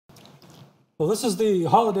Well, this is the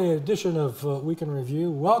holiday edition of Week in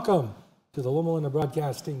Review. Welcome to the Loma Linda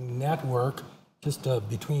Broadcasting Network, just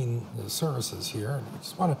between the services here. And I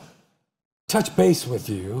just want to touch base with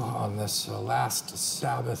you on this last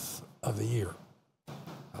Sabbath of the year.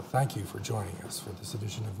 Thank you for joining us for this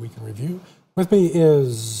edition of Week in Review. With me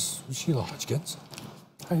is Sheila Hodgkins.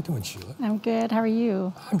 How you doing, Sheila? I'm good. How are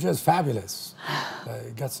you? I'm just fabulous.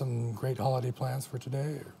 Got some great holiday plans for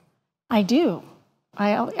today? Or? I do.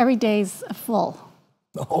 Every day's full.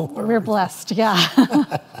 Oh, we're blessed, yeah.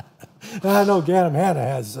 I know Ganem Hannah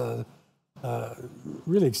has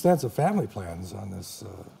really extensive family plans on this.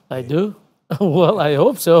 I do? Well, I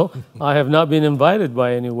hope so. I have not been invited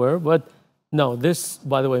by anywhere, but no, this,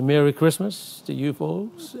 by the way, Merry Christmas to you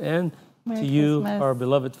folks and Merry to you, Christmas. our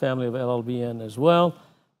beloved family of LLBN as well.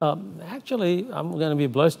 Actually, I'm going to be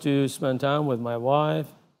blessed to spend time with my wife,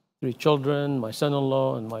 3 children, my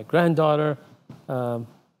son-in-law, and my granddaughter.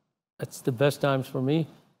 It's the best times for me.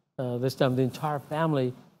 This time, the entire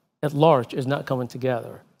family at large is not coming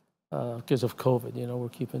together because of COVID. You know, we're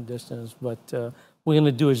keeping distance, but we're going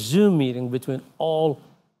to do a Zoom meeting between all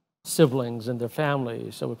siblings and their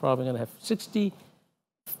families. So we're probably going to have 60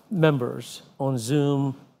 members on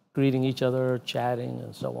Zoom, greeting each other, chatting,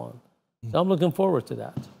 and so on. So I'm looking forward to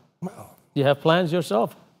that. Well, Do you have plans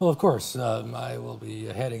yourself? well, of course, I will be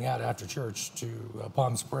heading out after church to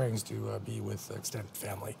Palm Springs to be with extended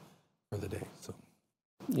family for the day. So,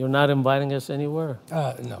 You're not inviting us anywhere?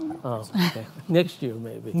 no. Oh, okay. Next year,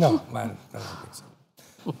 maybe. No, I don't think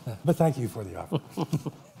so. But thank you for the offer.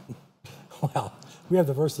 Well, we have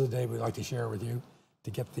the verse of the day we'd like to share with you to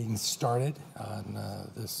get things started on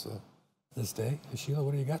this day. Sheila,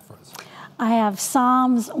 what do you got for us? I have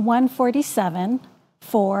Psalms 147,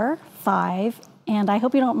 4, 5, and I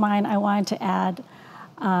hope you don't mind, I wanted to add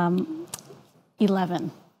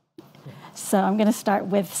 11. So I'm going to start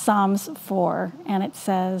with Psalms 4, and it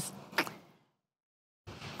says,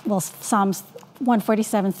 well, Psalms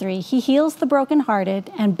 147:3, He heals the brokenhearted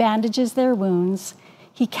and bandages their wounds.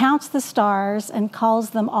 He counts the stars and calls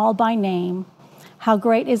them all by name. How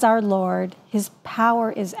great is our Lord! His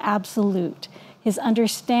power is absolute. His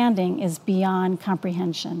understanding is beyond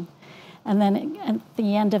comprehension. And then at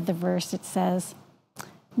the end of the verse it says,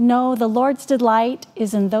 No, the Lord's delight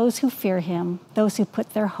is in those who fear him, those who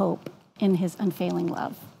put their hope in his unfailing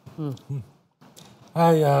love. Mm-hmm.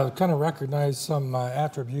 I kind of recognize some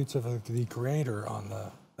attributes of the Creator on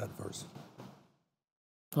that verse.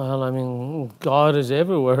 Well, I mean, God is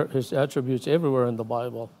everywhere. His attributes everywhere in the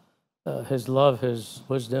Bible. His love, his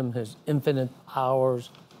wisdom, his infinite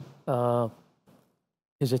powers,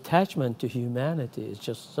 his attachment to humanity is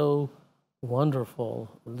just so wonderful.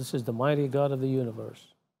 This is the mighty God of the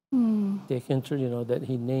universe. Take interest, you know, that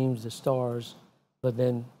he names the stars, but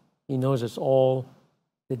then he knows us all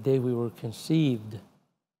the day we were conceived.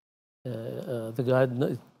 The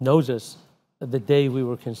God knows us the day we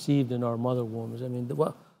were conceived in our mother wombs. I mean,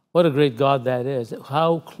 what a great God that is.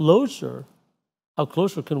 How closer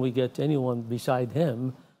can we get to anyone beside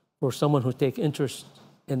him, or someone who take interest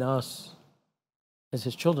in us as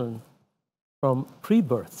his children from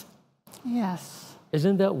pre-birth? Yes.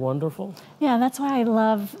 Isn't that wonderful? Yeah, that's why I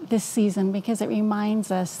love this season, because it reminds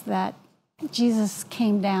us that Jesus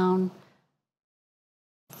came down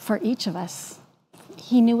for each of us.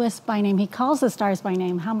 He knew us by name. He calls the stars by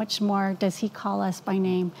name. How much more does he call us by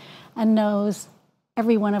name and knows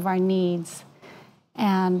every one of our needs?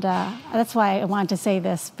 And that's why I wanted to say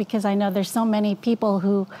this, because I know there's so many people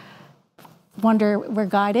who wonder where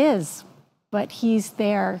God is, but he's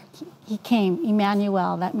there. He came,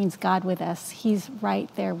 Emmanuel, that means God with us. He's right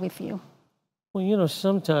there with you. Well, you know,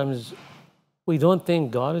 sometimes we don't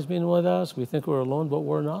think God has been with us. We think we're alone, but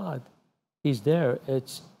we're not. He's there.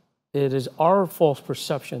 It is our false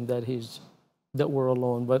perception that we're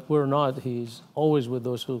alone, but we're not. He's always with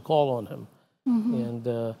those who call on him. Mm-hmm.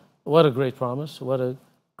 And what a great promise, what a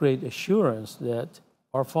great assurance that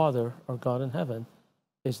our Father, our God in heaven,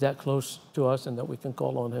 is that close to us and that we can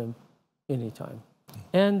call on him anytime.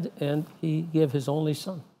 And he gave his only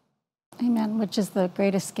son. Amen, which is the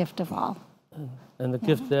greatest gift of all. And the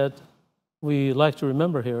gift that we like to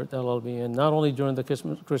remember here at LLBN, not only during the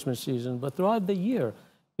Christmas season, but throughout the year,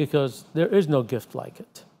 because there is no gift like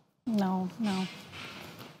it. No.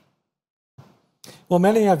 Well,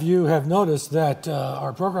 many of you have noticed that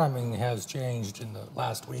our programming has changed in the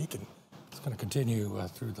last week, and it's going to continue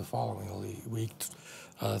through the following week,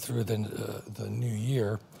 through the new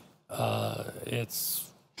year. It's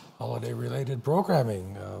holiday-related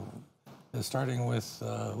programming, starting with,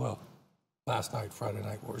 last night, Friday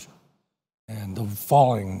night worship, and the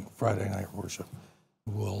following Friday night worship.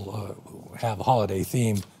 will have a holiday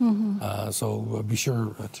theme. So be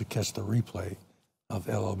sure to catch the replay of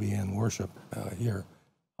LLBN worship here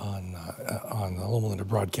on the Loma Linda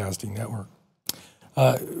Broadcasting Network.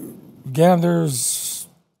 Again, there's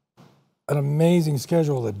an amazing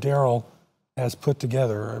schedule that Daryl has put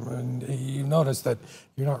together. I mean, you notice that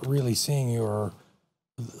you're not really seeing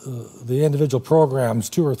the individual programs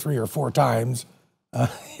 2 or 3 or 4 times.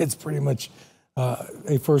 It's pretty much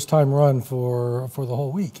a first-time run for the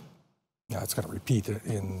whole week. Now it's going to repeat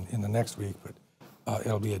in the next week, but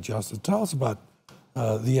it'll be adjusted. Tell us about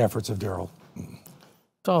the efforts of Daryl.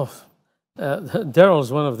 So, Daryl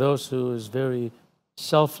is one of those who is very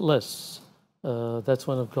selfless. That's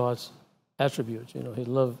one of God's attributes. You know, he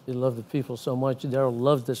loved the people so much. Daryl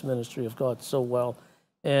loves this ministry of God so well,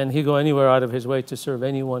 and he go anywhere out of his way to serve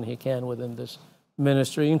anyone he can within this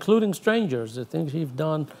ministry, including strangers. The things he's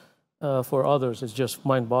done for others is just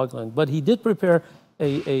mind-boggling. But he did prepare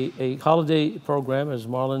a holiday program, as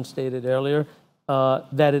Marlon stated earlier,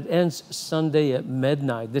 that it ends Sunday at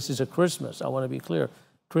midnight. This is a Christmas. I want to be clear.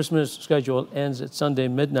 Christmas schedule ends at Sunday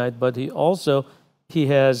midnight, but he has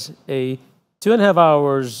a 2.5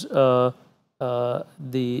 hours.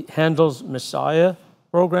 The Handel's Messiah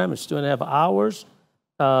program is 2.5 hours,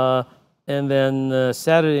 and then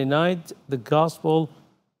Saturday night the Gospel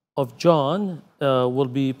of John will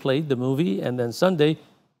be played, the movie, and then Sunday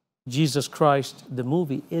Jesus Christ, the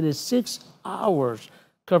movie. It is 6 hours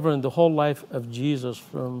covering the whole life of Jesus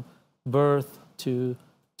from birth to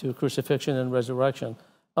crucifixion and resurrection.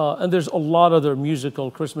 And there's a lot of other musical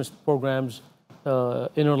Christmas programs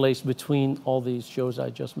interlaced between all these shows I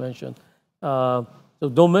just mentioned. So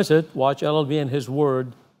don't miss it. Watch LLBN His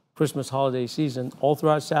Word Christmas holiday season all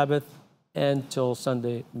throughout Sabbath until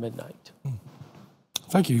Sunday midnight.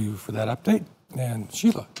 Thank you for that update. And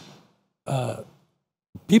Sheila,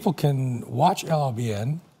 people can watch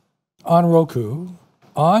LLBN on Roku,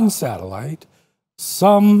 on satellite,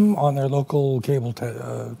 some on their local cable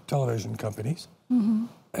television companies.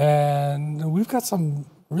 And we've got some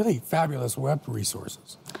really fabulous web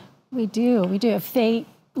resources. We do. If they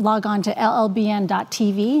log on to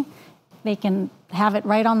LLBN.TV, they can have it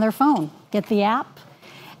right on their phone, get the app,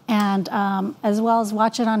 and as well as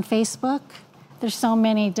watch it on Facebook. There's so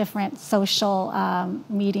many different social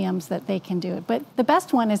mediums that they can do it. But the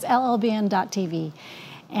best one is LLBN.TV.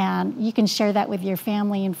 And you can share that with your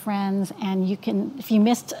family and friends. And you can, if you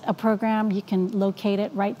missed a program, you can locate it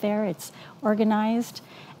right there. It's organized.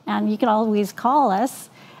 And you can always call us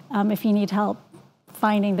if you need help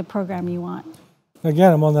finding the program you want.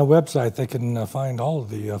 Again, I'm on that website. They can find all of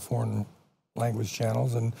the foreign language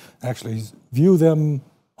channels and actually view them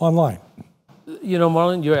online. You know,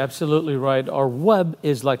 Marlon, you're absolutely right. Our web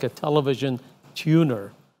is like a television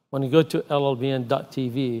tuner. When you go to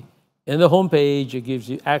LLBN.TV, in the homepage, it gives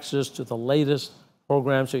you access to the latest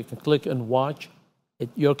program, so you can click and watch at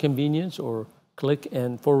your convenience or click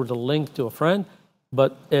and forward a link to a friend.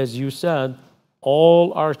 But as you said,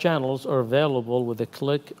 all our channels are available with a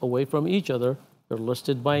click away from each other. They're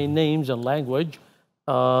listed by names and language.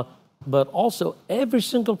 But also, every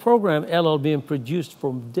single program LLBN produced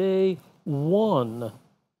from day one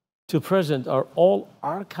to present are all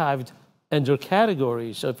archived under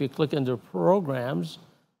categories. So if you click under programs,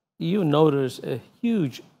 you notice a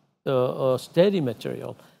huge study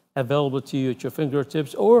material available to you at your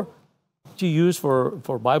fingertips, or to use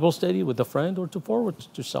for Bible study with a friend, or to forward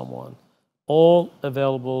to someone. All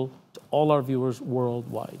available to all our viewers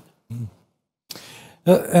worldwide.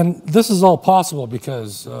 And this is all possible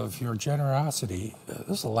because of your generosity.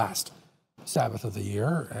 This is the last Sabbath of the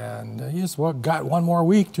year, and you just got one more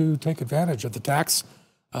week to take advantage of the tax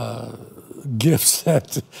gifts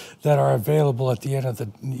that are available at the end of the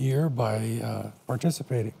year by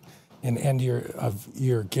participating in end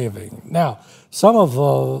year giving. Now, some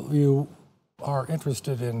of you are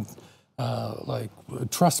interested in like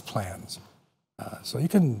trust plans, so you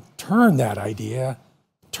can turn that idea,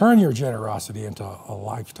 turn your generosity into a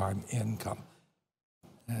lifetime income.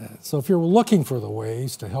 So if you're looking for the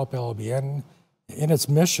ways to help LLBN in its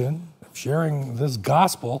mission of sharing this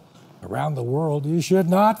gospel around the world, you should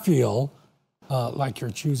not feel like you're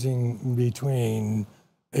choosing between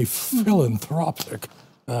a philanthropic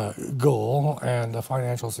goal and a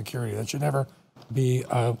financial security. That should never be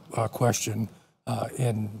a question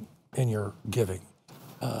in your giving.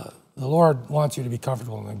 The Lord wants you to be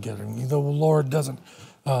comfortable in giving. The Lord doesn't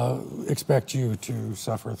expect you to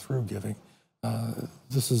suffer through giving.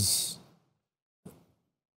 This is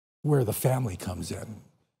where the family comes in.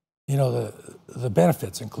 You know, the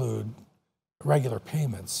benefits include regular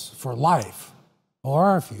payments for life,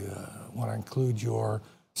 or if you want to include your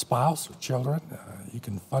spouse or children. You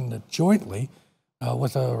can fund it jointly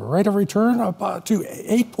with a rate of return of to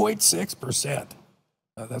 8.6%.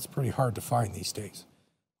 That's pretty hard to find these days.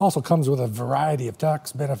 Also comes with a variety of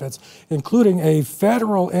tax benefits, including a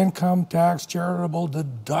federal income tax charitable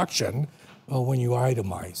deduction when you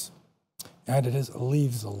itemize. And it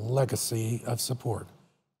leaves a legacy of support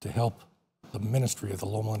to help the ministry of the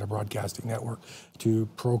Loma Linda Broadcasting Network to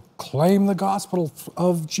proclaim the gospel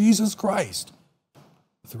of Jesus Christ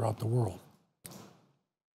throughout the world.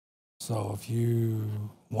 So if you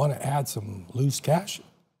want to add some loose cash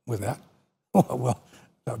with that, well,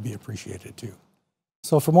 that would be appreciated too.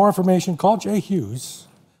 So for more information, call Jay Hughes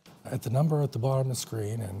at the number at the bottom of the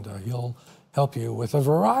screen, and he'll help you with a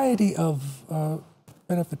variety of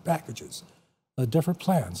benefit packages, different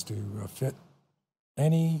plans to fit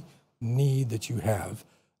any need that you have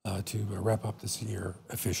to wrap up this year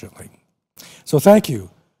efficiently. So thank you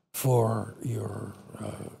for your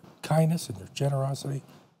kindness and your generosity,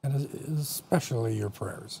 and especially your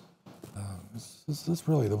prayers. This is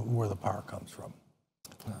really where the power comes from.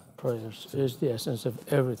 Prayers is the essence of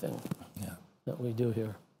everything that we do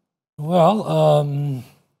here. Well,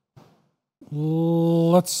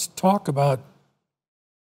 let's talk about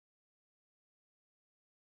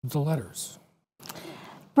the letters.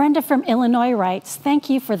 Brenda from Illinois writes, "Thank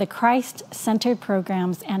you for the Christ-centered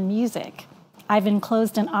programs and music. I've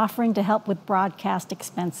enclosed an offering to help with broadcast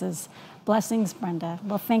expenses. Blessings, Brenda."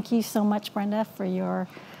 Well, thank you so much, Brenda, for your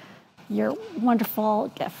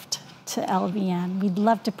wonderful gift to LLBN. We'd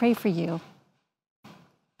love to pray for you.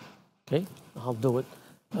 Okay, I'll do it.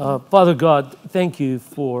 Father God, thank you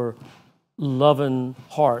for loving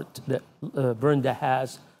heart that Brenda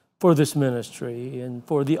has for this ministry and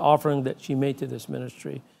for the offering that she made to this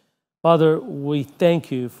ministry. Father, we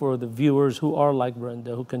thank you for the viewers who are like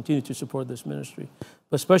Brenda, who continue to support this ministry.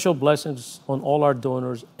 But special blessings on all our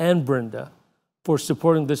donors and Brenda for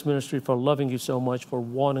supporting this ministry, for loving you so much, for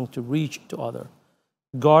wanting to reach to others.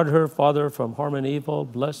 Guard her, Father, from harm and evil.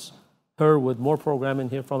 Bless her with more programming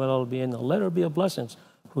here from LLBN, and let her be a blessing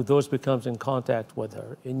who those becomes in contact with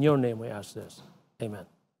her. In your name we ask this. Amen.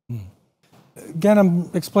 Again,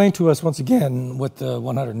 explain to us once again what the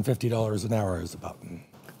 $150 an hour is about.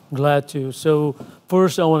 Glad to. So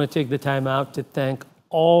first I want to take the time out to thank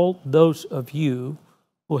all those of you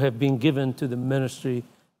who have been given to the ministry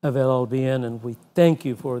of LLBN, and we thank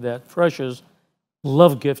you for that precious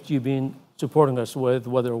love gift you've been supporting us with,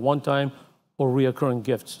 whether one-time or reoccurring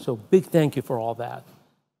gifts. So big thank you for all that.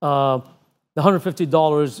 The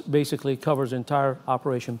 $150 basically covers entire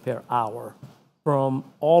operation per hour, from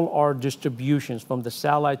all our distributions, from the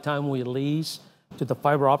satellite time we lease, to the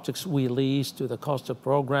fiber optics we lease, to the cost of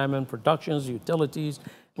programming, productions, utilities,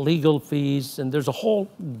 legal fees, and there's a whole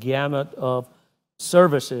gamut of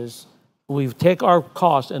services. We take our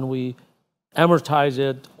cost and we amortize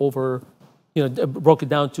it over, broke it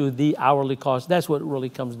down to the hourly cost. That's what it really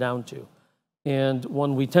comes down to. And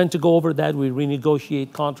when we tend to go over that, we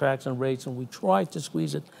renegotiate contracts and rates, and we try to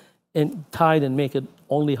squeeze it and tight and make it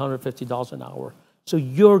only $150 an hour. So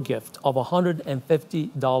your gift of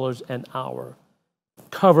 $150 an hour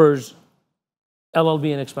covers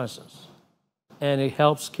LLBN expenses, and it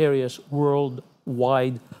helps carry us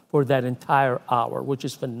worldwide for that entire hour, which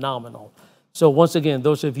is phenomenal. So once again,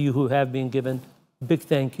 those of you who have been given, big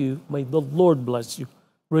thank you. May the Lord bless you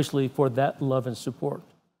richly for that love and support.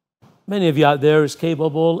 Many of you out there is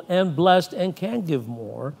capable and blessed and can give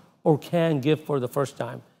more, or can give for the first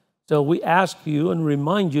time. So we ask you and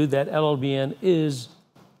remind you that LLBN is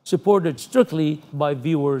supported strictly by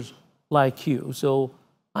viewers like you. So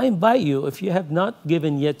I invite you, if you have not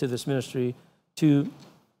given yet to this ministry, to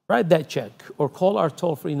write that check or call our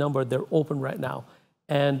toll-free number. They're open right now,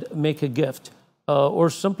 and make a gift, or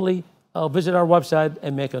simply visit our website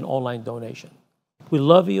and make an online donation. We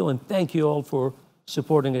love you and thank you all for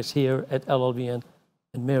supporting us here at LLBN,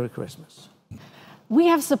 and Merry Christmas. We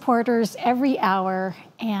have supporters every hour,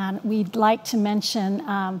 and we'd like to mention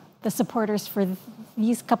the supporters for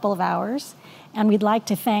these couple of hours. And we'd like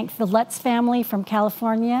to thank the Lutz family from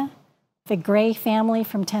California, the Gray family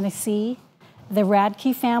from Tennessee, the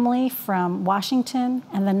Radke family from Washington,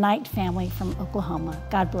 and the Knight family from Oklahoma.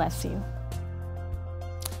 God bless you.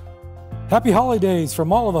 Happy holidays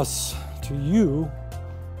from all of us to you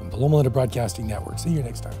from the Loma Linda Broadcasting Network. See you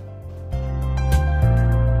next time.